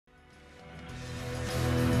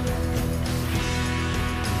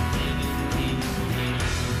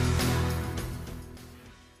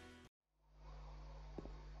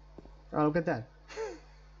Oh, look at that.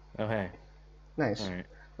 Oh, hey. Nice.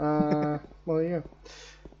 Alright. Well, yeah.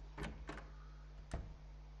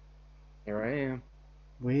 Here I am.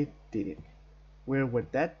 We did it. Where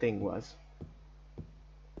that thing was.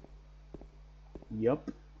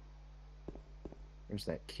 Yup. Where's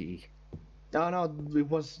that key? Oh no, it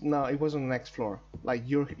was on the next floor. Like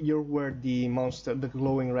you're where the monster, the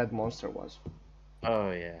glowing red monster was.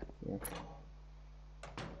 Oh, yeah. Yeah.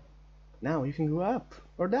 Now you can go up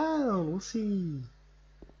or down. We'll see.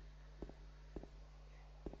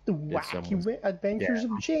 The Did someone adventures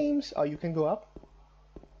of down? James. Oh, you can go up.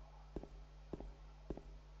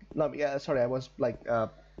 No, yeah, sorry, I was like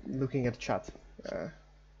looking at the chat. Uh,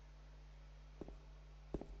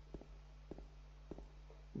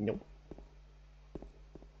 nope.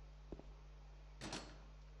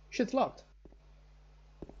 Shit's locked.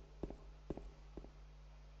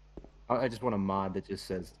 I just want a mod that just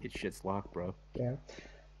says it shit's locked, bro. Yeah.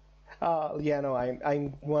 Yeah, no,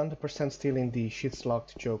 I'm 100% stealing the shit's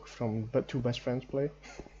locked joke from but two best friends play.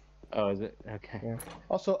 Oh, is it? Okay. Yeah.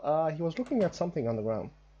 Also, he was looking at something on the ground.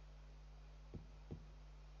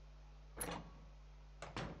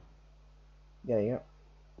 Yeah, yeah.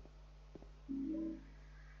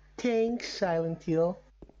 Thanks, Silent Hill.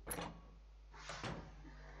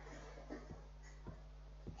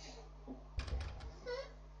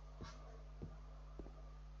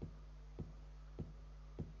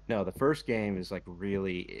 No, the first game is like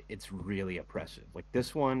it's really oppressive. Like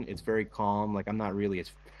this one, it's very calm. Like I'm not really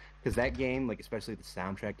as, because that game, like especially the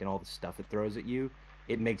soundtrack and all the stuff it throws at you,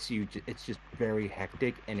 it makes you, it's just very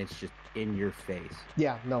hectic and it's just in your face.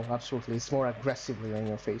 Yeah, no, absolutely. It's more aggressively on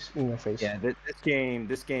your face, in your face. Yeah,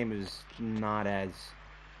 this game is not as,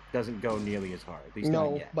 doesn't go nearly as hard. At least not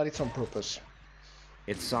No, yet. but it's on purpose.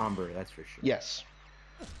 It's somber, that's for sure. Yes.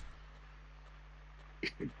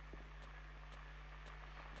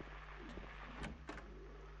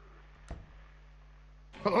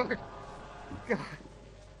 Oh, God.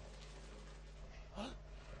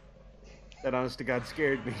 That honest to God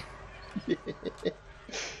scared me.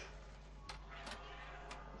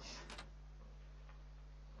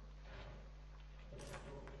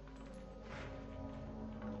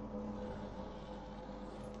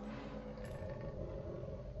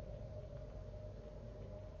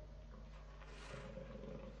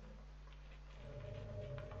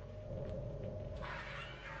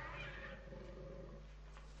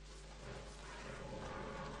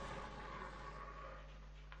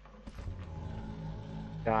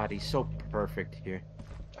 God, he's so perfect here.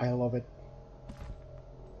 I love it.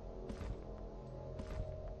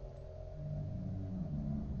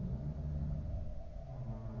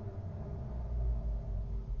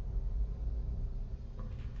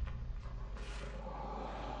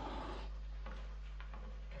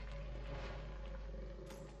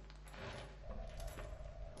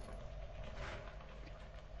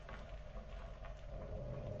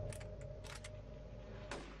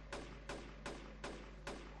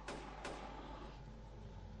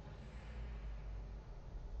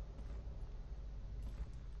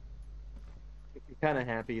 I'm kind of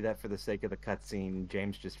happy that for the sake of the cutscene,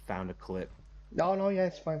 James just found a clip. No, no, yeah,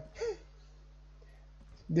 it's fine.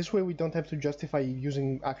 This way we don't have to justify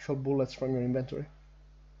using actual bullets from your inventory.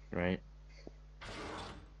 Right?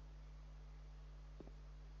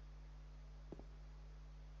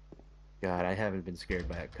 God, I haven't been scared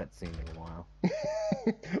by a cutscene in a while.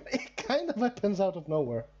 It kind of happens out of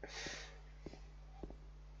nowhere.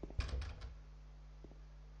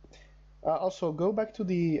 Also, go back to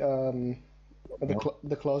the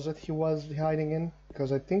closet he was hiding in,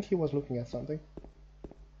 because I think he was looking at something.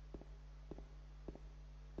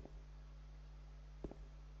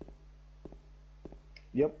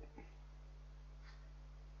 Yep.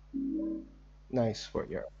 Nice.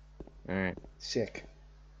 Courtyard. All right. Sick.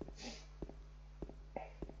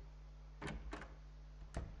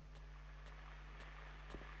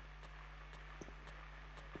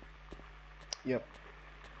 Yep.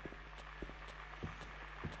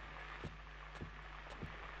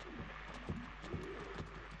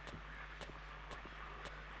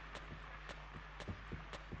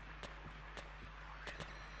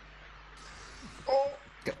 Oh!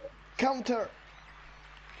 Counter!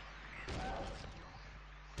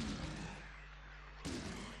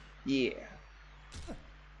 Yeah.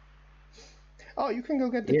 Oh, you can go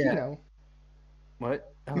get the key Yeah. now.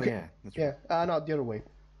 What? Oh, You can. yeah. That's Yeah. right. No, the other way.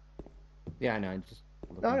 Yeah, I know. I'm just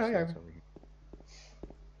No, looking no, so yeah. it's over here.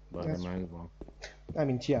 But I That's. might as well. I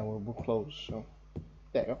mean, yeah, we're close, so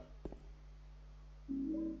there you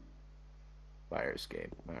go. Fire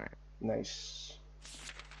escape. All right. Nice.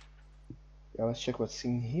 Yeah, let's check what's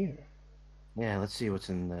in here. Yeah, let's see what's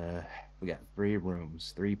in the We got 3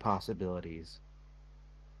 rooms, 3 possibilities.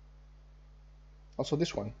 Also,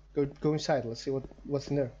 this one. Go inside. Let's see what's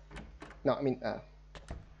in there. No, I mean,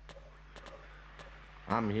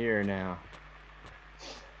 I'm here now.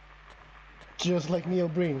 just like Neil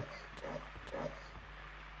Breen.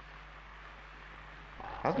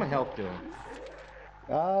 How's my health doing?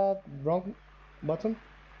 Wrong button.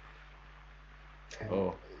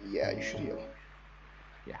 Oh, Yeah, you should heal.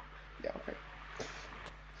 yeah. Yeah, okay.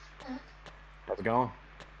 How's it going?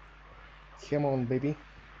 Come on, baby.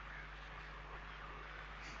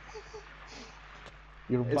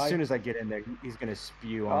 Your As vibe. soon as I get in there, he's gonna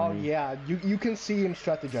spew on Oh me. yeah, you can see him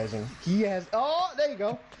strategizing. He has. Oh, there you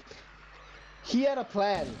go. He had a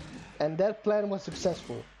plan, and that plan was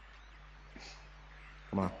successful.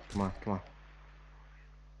 Come on, come on, come on.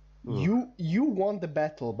 Ooh. You won the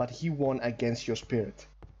battle, but he won against your spirit.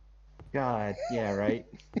 God, yeah, right.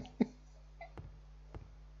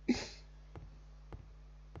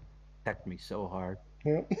 Attacked me so hard.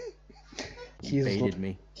 Yeah. He baited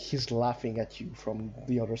me. He's laughing at you from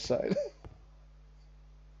the other side.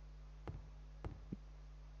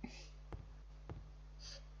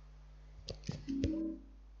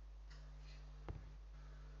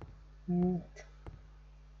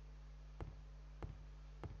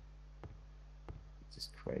 Jesus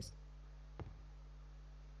Christ.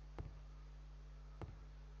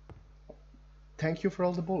 Thank you for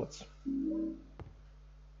all the bullets.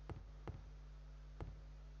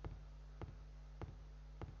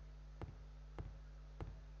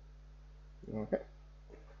 Okay.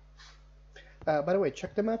 By the way,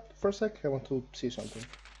 check the map for a sec. I want to see something.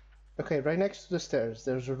 Okay, right next to the stairs,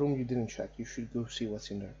 there's a room you didn't check. You should go see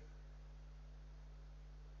what's in there.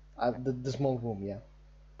 The small room, yeah.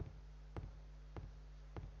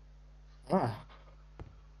 Ah.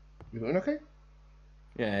 You doing okay?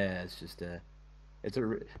 Yeah, it's just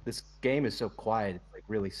this game is so quiet, it's like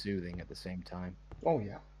really soothing at the same time. Oh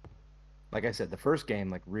yeah. Like I said, the first game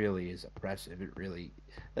like really is oppressive. It really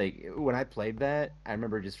like when I played that, I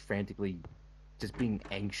remember just frantically just being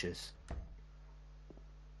anxious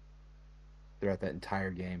throughout that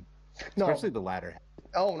entire game. No. Especially the latter half.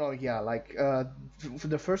 Oh no, yeah. Like for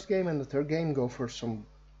the first game and the third game go for some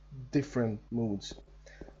different moods.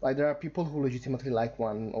 Like there are people who legitimately like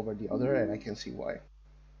one over the other, and I can see why.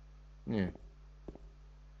 Yeah.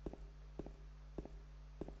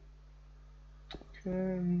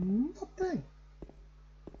 Not bad.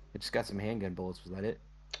 It just got some handgun bullets, was that it?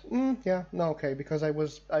 Yeah, no, okay, because I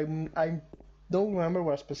don't remember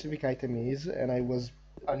what a specific item is, and I was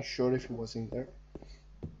unsure if it was in there.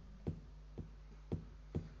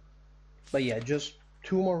 But yeah, just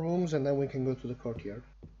 2 more rooms, and then we can go to the courtyard.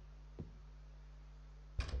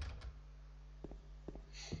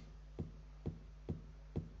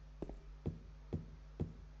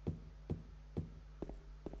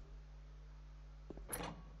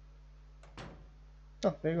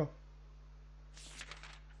 Oh, there you go.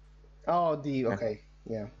 Oh, okay,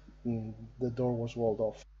 yeah. The door was walled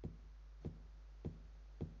off.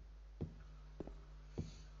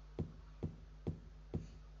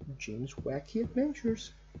 James' Wacky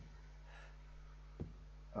Adventures.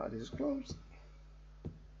 This is closed.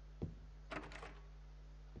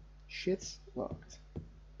 Shit's locked.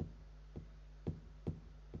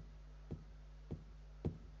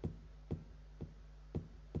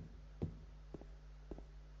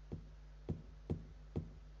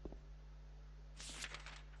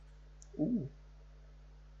 Ooh.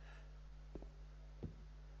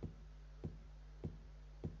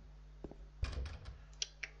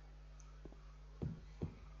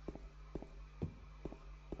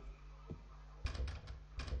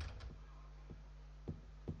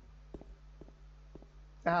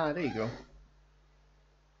 Ah, there you go.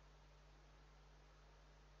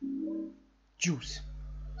 Juice.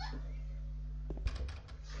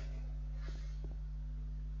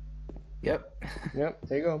 Yep. Yep,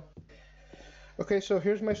 there you go. Okay, so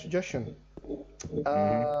here's my suggestion.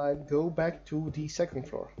 Go back to the second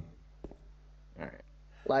floor. Alright.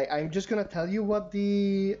 Like, I'm just gonna tell you what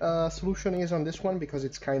the solution is on this one because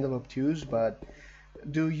it's kind of obtuse, but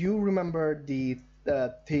do you remember the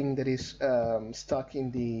thing that is stuck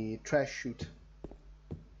in the trash chute?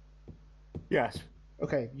 Yes.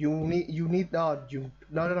 Okay, no,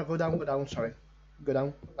 go down, sorry. Go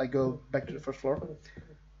down, like go back to the first floor.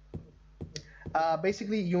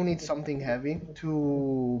 Basically, you need something heavy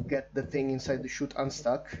to get the thing inside the chute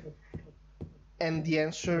unstuck. And the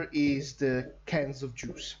answer is the cans of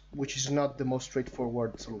juice, which is not the most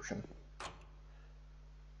straightforward solution.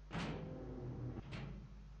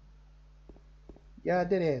 Yeah, I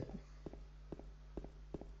did it.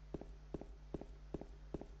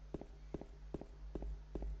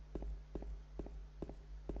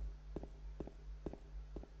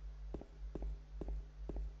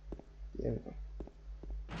 There we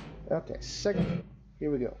go. Okay, second.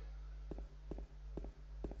 Here we go.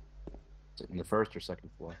 Is it in the first or second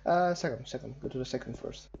floor? Second. Go to the second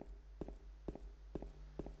first.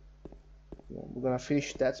 We're gonna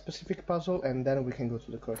finish that specific puzzle, and then we can go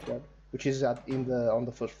to the courtyard, which is on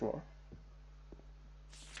the first floor.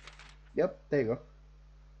 Yep, there you go.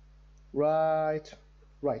 Right.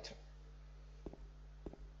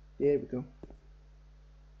 There we go.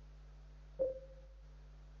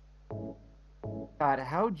 God,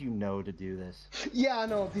 how'd you know to do this? Yeah,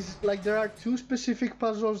 no, this is like there are two specific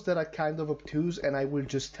puzzles that are kind of obtuse, and I will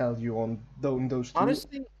just tell you on those two.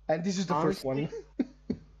 Honestly, and this is the first one.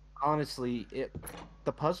 Honestly,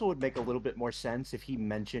 the puzzle would make a little bit more sense if he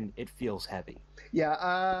mentioned it feels heavy. Yeah,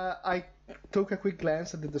 I took a quick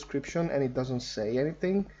glance at the description, and it doesn't say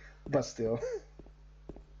anything, but still.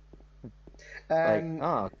 And,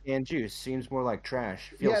 like, canned juice seems more like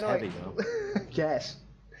trash. Feels heavy though. Yes.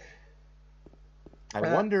 I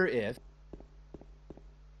wonder if.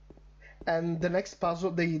 And the next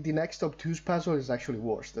puzzle, the next obtuse puzzle is actually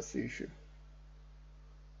worse. That's the issue.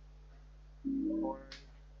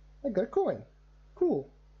 I got a coin. Cool.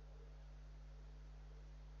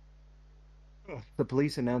 The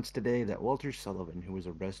police announced today that Walter Sullivan, who was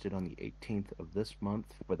arrested on the 18th of this month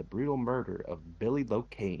for the brutal murder of Billy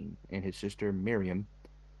Locane and his sister Miriam,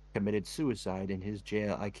 committed suicide in his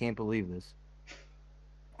jail. I can't believe this.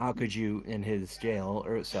 How could you in his jail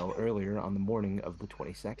cell earlier on the morning of the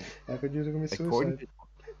 22nd? How could you commit suicide?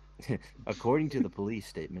 According to the police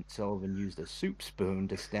statement, Sullivan used a soup spoon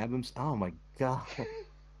to stab himself. Oh my god!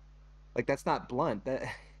 Like that's not blunt. That.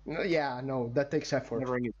 Yeah, no, that takes effort.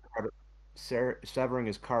 Severing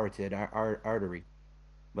his carotid artery.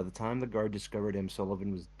 By the time the guard discovered him,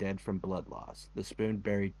 Sullivan was dead from blood loss. The spoon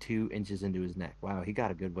buried 2 inches into his neck. Wow, he got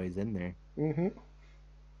a good ways in there. Mm-hmm.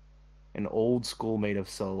 An old schoolmate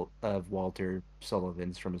of Walter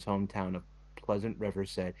Sullivan's from his hometown of Pleasant River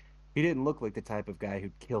said he didn't look like the type of guy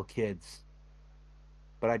who'd kill kids.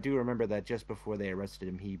 But I do remember that just before they arrested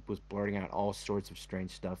him, he was blurting out all sorts of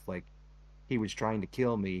strange stuff like, he was trying to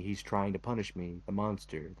kill me, he's trying to punish me, the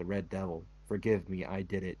monster, the red devil. Forgive me, I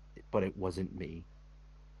did it, but it wasn't me.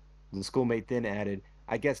 The schoolmate then added,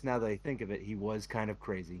 I guess now that I think of it, he was kind of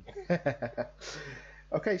crazy.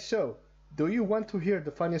 Okay, so, do you want to hear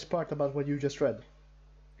the funniest part about what you just read?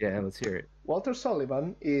 Yeah, let's hear it. Walter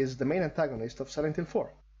Sullivan is the main antagonist of Silent Hill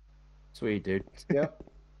 4. Sweet, dude. Yeah.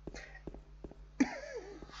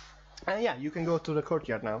 And yeah, you can go to the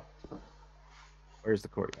courtyard now. Where's the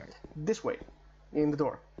courtyard? This way. In the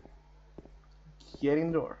door. Get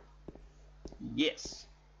in the door. Yes.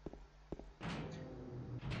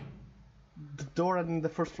 The door on the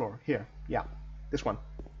first floor. Here. Yeah. This one.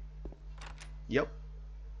 Yep.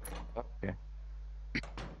 Okay.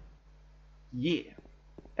 Yeah.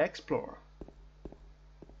 Explore.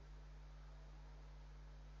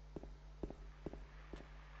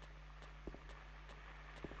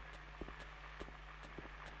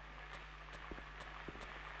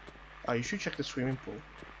 Oh, you should check the swimming pool.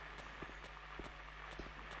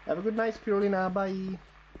 Have a good night, Spirulina. Bye.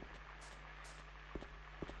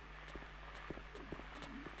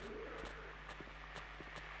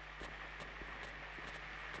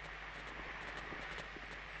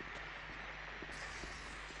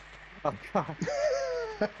 Oh god.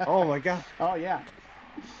 Oh my god. Oh yeah.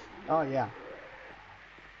 Oh yeah.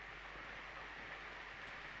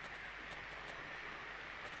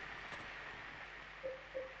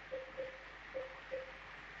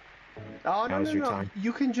 Oh no, Now's no, your no! time.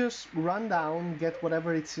 You can just run down, get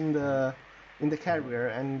whatever it's in the carrier,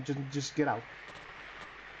 and just get out.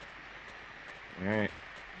 All right.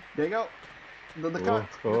 There you go. The cart.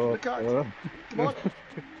 The cart. Come on.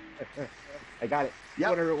 I got it. Yep.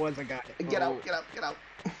 Whatever it was, I got it. Get out. Get out. Get out.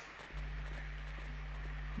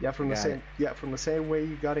 Yeah, from the Got same. it. Yeah, from the same way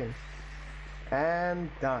you got in. And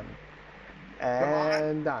done.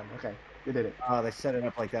 And done. Okay, you did it. Oh, they set it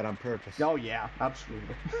up like that on purpose. Oh yeah,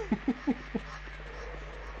 absolutely.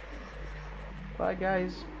 Bye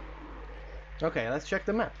guys. Okay, let's check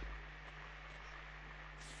the map.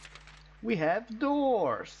 We have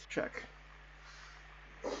doors. Check.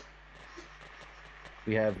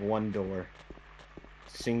 We have one door.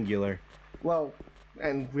 Singular. Well,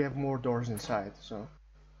 and we have more doors inside, so.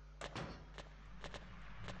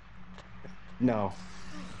 No.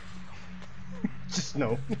 Just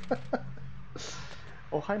no.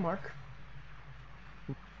 Oh, hi, Mark.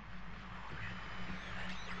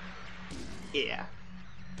 Yeah.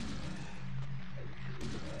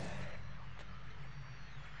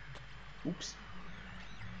 Oops.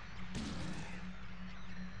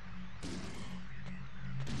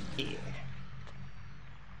 Yeah.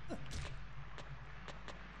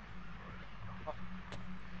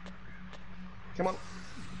 Come on.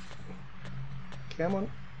 Come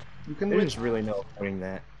on. You can do There's it. just really no avoiding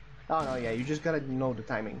that. Oh, no, yeah, you just gotta know the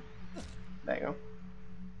timing. There you go.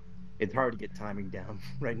 It's hard to get timing down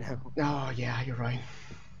right now. Oh, yeah, you're right.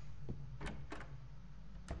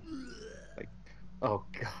 Like, oh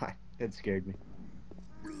god, that scared me.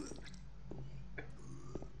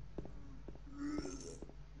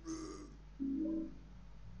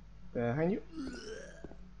 Behind you.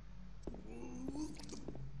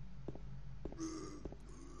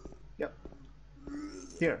 Yep.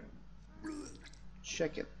 Here.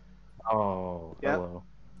 Check it. Oh, Yep. hello.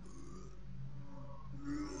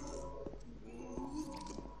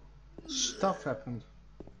 Stuff happened.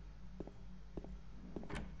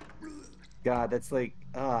 God, that's like,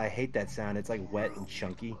 I hate that sound. It's like wet and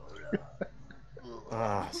chunky.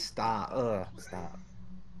 Stop. Stop.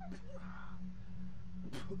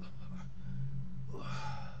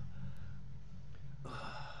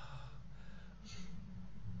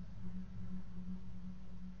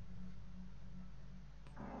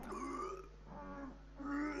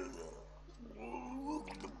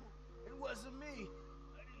 It wasn't me.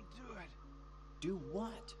 I didn't do it. Do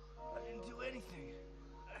what? I didn't do anything.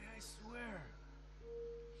 I swear.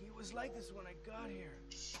 He was like this when I got here.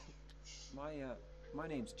 My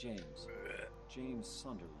name's James. James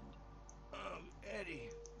Sunderland. Eddie.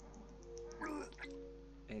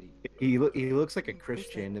 Eddie. He looks like a Who's that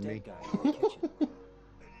Christian to dead me. guy in the kitchen?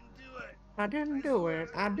 I didn't do it.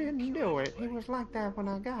 I didn't do it. He was like that when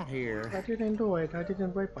I got here. I didn't do it. I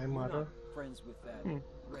didn't rape my You're mother. not friends with that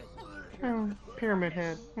red Pyramid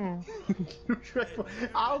head. Shrek 4.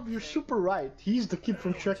 Oh, you're super right. He's the kid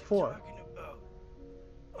from Shrek 4. Talking about.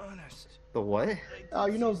 Honest. The what? Oh,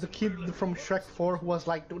 you know the kid from Shrek 4 who was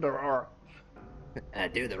like, do the roar.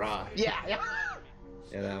 Do the raw. Yeah, yeah.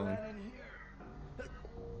 Yeah, that one.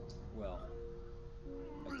 Well,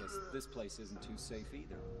 I guess this place isn't too safe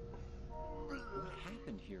either. What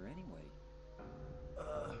happened here anyway?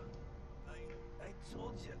 I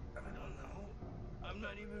told you, I don't know. I'm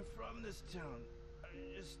not even from this town.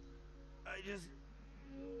 I just.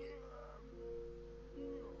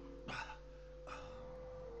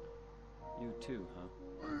 You too, huh?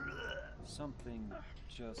 Something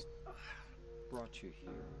just brought you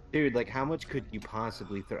here. Dude, like, how much could you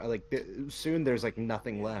possibly throw? Like, soon there's like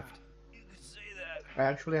nothing left. You could say that. I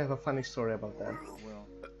actually have a funny story about that. Well,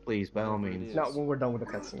 Please, by all whatever it means. is, No, when we're done with the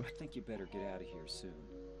cutscene. I think you better get out of here soon.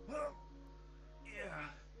 Yeah,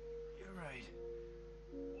 you're right.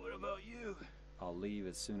 What about you? I'll leave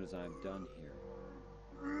as soon as I'm done here.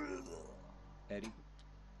 Eddie,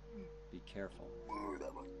 be careful.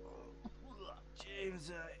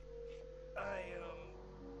 James,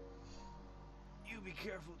 you be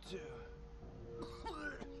careful too.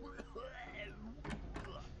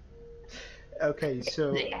 Okay,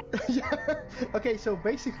 so okay, so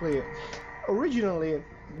basically, originally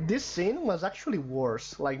this scene was actually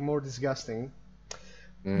worse, like more disgusting.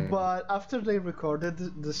 But after they recorded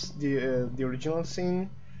the original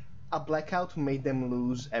scene, a blackout made them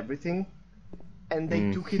lose everything, and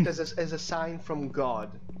they took it as a sign from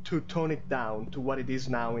God to tone it down to what it is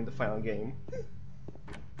now in the final game.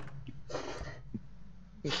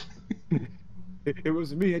 It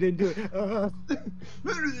was me. I didn't do it.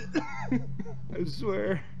 I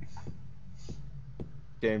swear.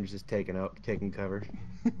 James just taking cover.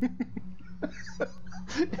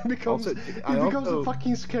 It becomes a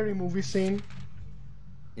fucking scary movie scene.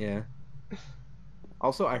 Yeah.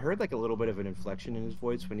 Also, I heard like a little bit of an inflection in his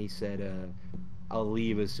voice when he said, "I'll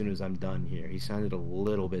leave as soon as I'm done here." He sounded a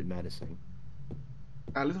little bit menacing.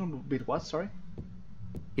 A little bit what? Sorry.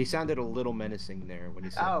 He sounded a little menacing there when he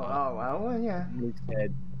said, well, yeah. He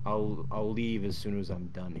said, "I'll leave as soon as I'm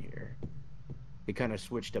done here." He kind of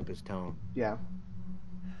switched up his tone. Yeah.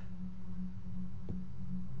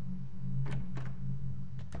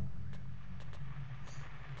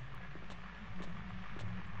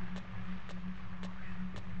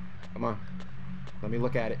 Come on, let me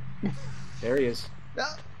look at it. There he is.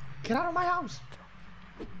 Get out of my house!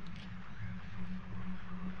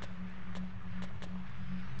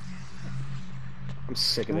 I'm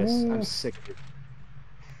sick of this. I'm sick of it.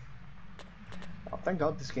 Oh, thank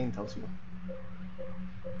God this game tells you.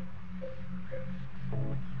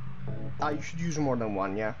 You should use more than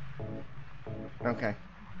one, yeah. Okay.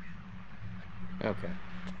 Okay.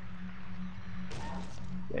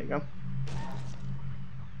 There you go.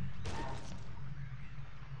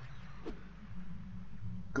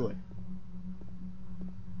 Good.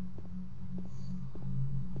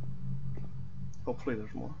 Hopefully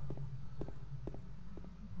there's more.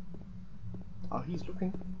 Oh, he's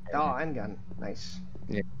looking. Oh, handgun. Nice.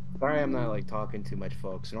 Yeah. Sorry, I'm not like talking too much,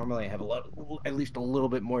 folks. Normally, I have at least a little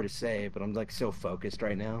bit more to say, but I'm like so focused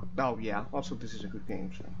right now. Oh yeah. Also, this is a good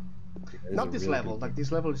game. So. It is a Not this really level. good Like game.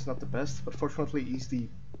 this level is not the best, but fortunately, is the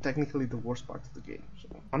technically the worst part of the game. So.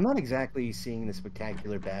 I'm not exactly seeing the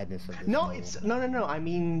spectacular badness of this No, level. it's no. I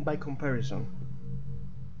mean by comparison.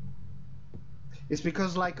 It's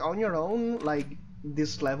because like on your own, like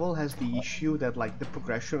this level has the issue that like the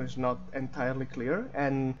progression is not entirely clear,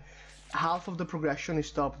 and half of the progression is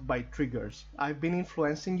stopped by triggers. I've been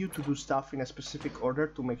influencing you to do stuff in a specific order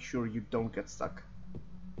to make sure you don't get stuck.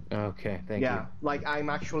 Okay, thank Yeah, you. like I'm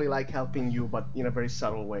actually like helping you, but in a very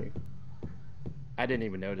subtle way. I didn't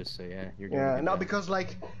even notice, so yeah, you're doing a Yeah, good no, job. because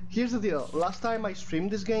like here's the deal. Last time I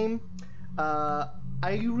streamed this game, I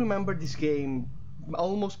remember this game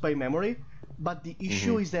almost by memory. But the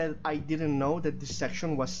issue is that I didn't know that this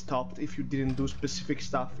section was stopped if you didn't do specific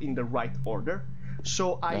stuff in the right order.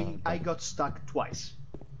 So I okay. got stuck twice.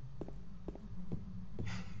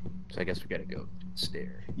 So I guess we gotta go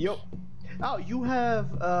upstairs. Yo. Oh, you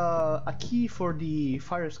have a key for the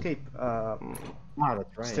fire escape That's right.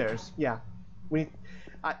 stairs. Yeah. We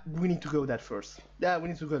need to go that first. Yeah, we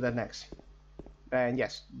need to go that next. And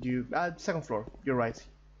yes, you second floor. You're right.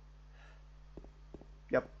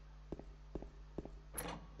 Yep.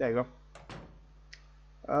 There you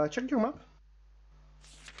go. Check your map.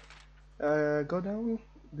 Go down.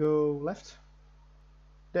 Go left.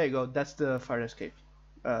 There you go. That's the fire escape.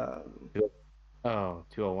 Oh,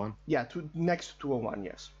 201? Yeah, next to 201.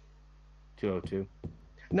 Yes. 202?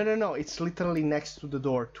 No. It's literally next to the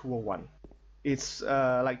door 201. It's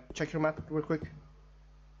like check your map real quick.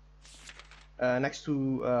 Next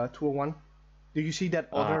to 201. Do you see that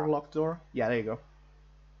other locked door? Yeah, there you go.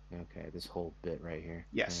 Okay, this whole bit right here.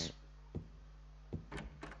 Yes. Right.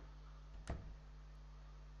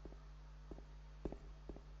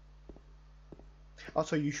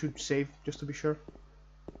 Also, you should save just to be sure.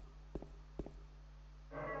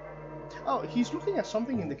 Oh, he's looking at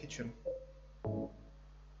something in the kitchen.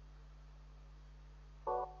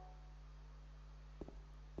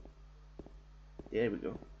 There we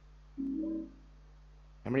go.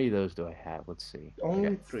 How many of those do I have? Let's see. Only I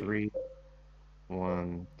got 3. 3,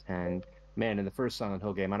 1, 10. Man, in the first Silent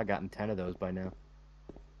Hill game, I'd have gotten 10 of those by now.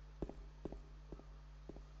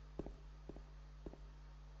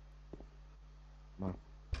 Come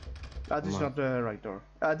on. This is not the right door.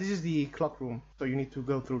 This is the clock room, so you need to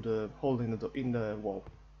go through the hole in the wall.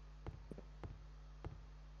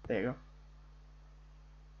 There you go.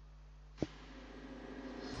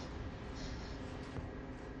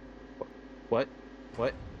 What?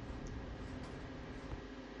 What?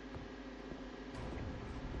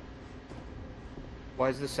 Why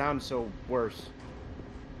is the sound so worse?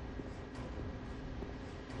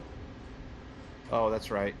 Oh,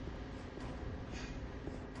 that's right.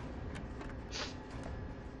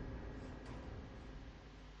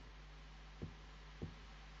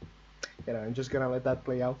 You know, I'm just gonna let that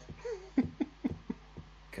play out.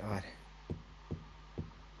 God.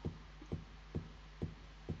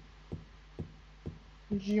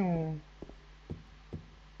 Zoom.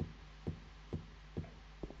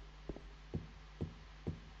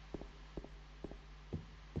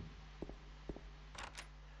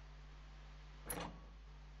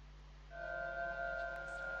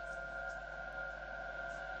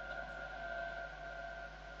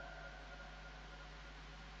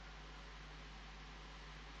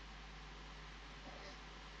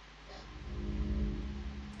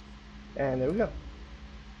 And there we go.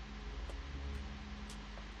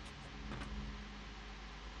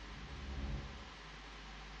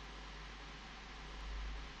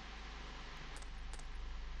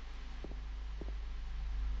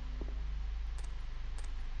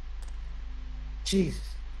 Jesus.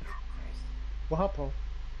 What happened?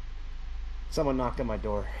 Someone knocked on my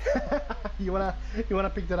door. you wanna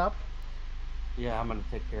pick that up? Yeah, I'm gonna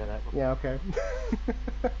take care of that. Yeah, okay.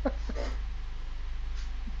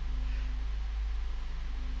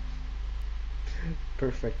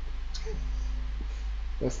 Perfect.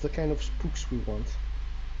 That's the kind of spooks we want.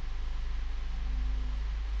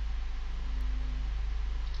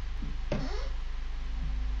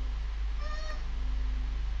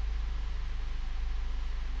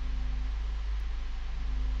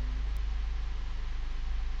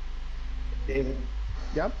 David.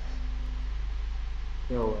 Yep.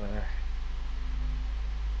 So,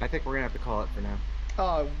 I think we're gonna have to call it for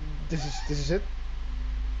now. This is it.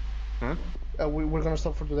 Huh? We're gonna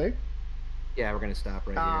stop for today. Yeah, we're gonna stop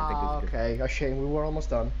right here. I think this is good. Okay. A shame. We were almost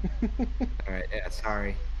done. All right. Yeah,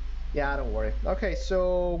 sorry. Yeah, don't worry. Okay,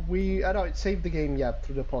 so I know it saved the game. Yeah,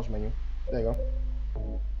 through the pause menu. There you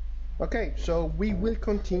go. Okay, so we will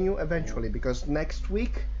continue eventually because next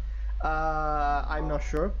week, I'm not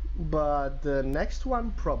sure, but the next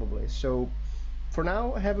one probably. So for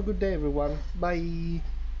now, have a good day, everyone. Bye.